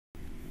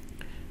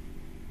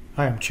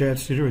Hi, I'm Chad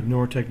Studer with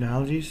NOAR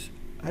Technologies.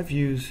 I've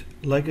used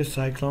Leica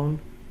Cyclone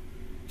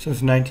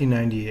since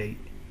 1998.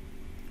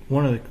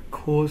 One of the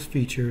coolest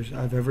features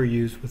I've ever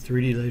used with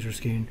 3D laser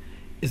scanning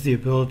is the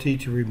ability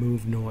to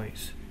remove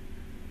noise.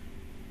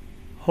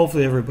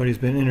 Hopefully everybody's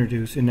been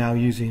introduced and now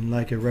using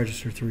Leica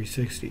Register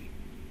 360.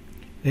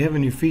 They have a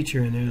new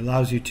feature in there that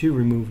allows you to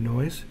remove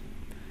noise.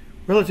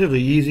 Relatively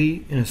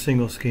easy in a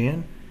single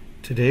scan.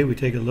 Today we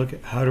take a look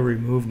at how to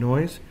remove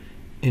noise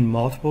in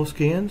multiple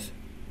scans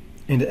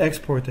and to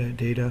export that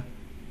data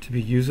to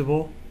be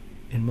usable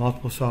in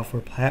multiple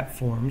software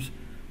platforms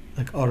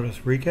like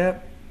Autodesk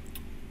Recap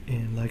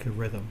and Leica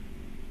Rhythm.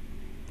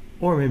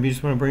 Or maybe you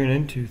just want to bring it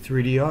into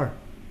 3DR.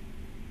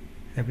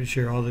 Happy to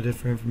share all the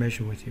different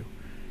information with you.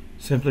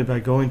 Simply by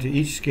going to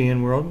each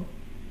scan world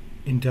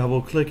and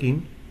double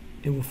clicking,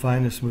 it will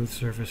find a smooth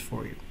surface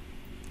for you.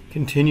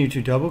 Continue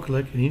to double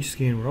click in each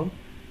scan world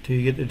till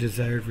you get the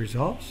desired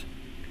results.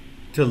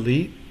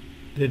 Delete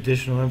the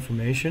additional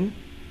information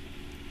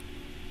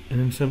and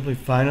then simply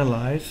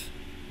finalize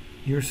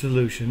your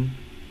solution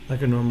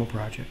like a normal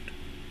project.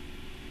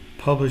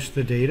 Publish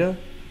the data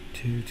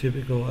to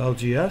typical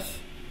LGS,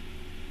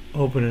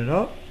 open it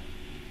up,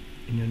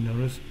 and you'll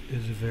notice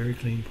it's a very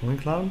clean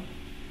point cloud.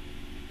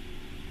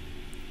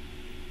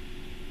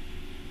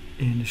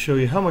 And to show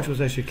you how much was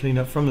actually cleaned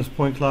up from this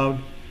point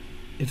cloud,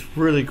 it's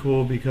really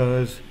cool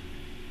because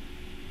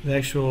the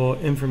actual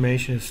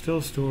information is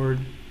still stored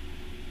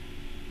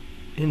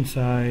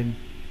inside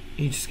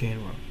each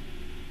scan world.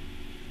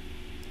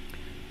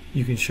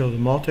 You can show the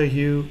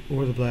multi-hue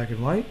or the black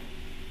and white.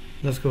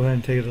 Let's go ahead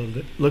and take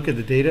a look at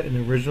the data and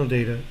the original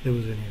data that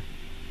was in here.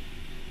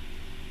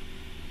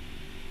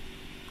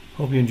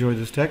 Hope you enjoyed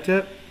this tech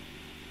tip.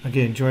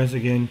 Again, join us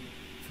again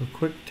for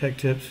quick tech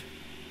tips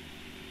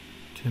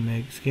to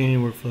make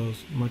scanning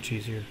workflows much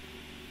easier.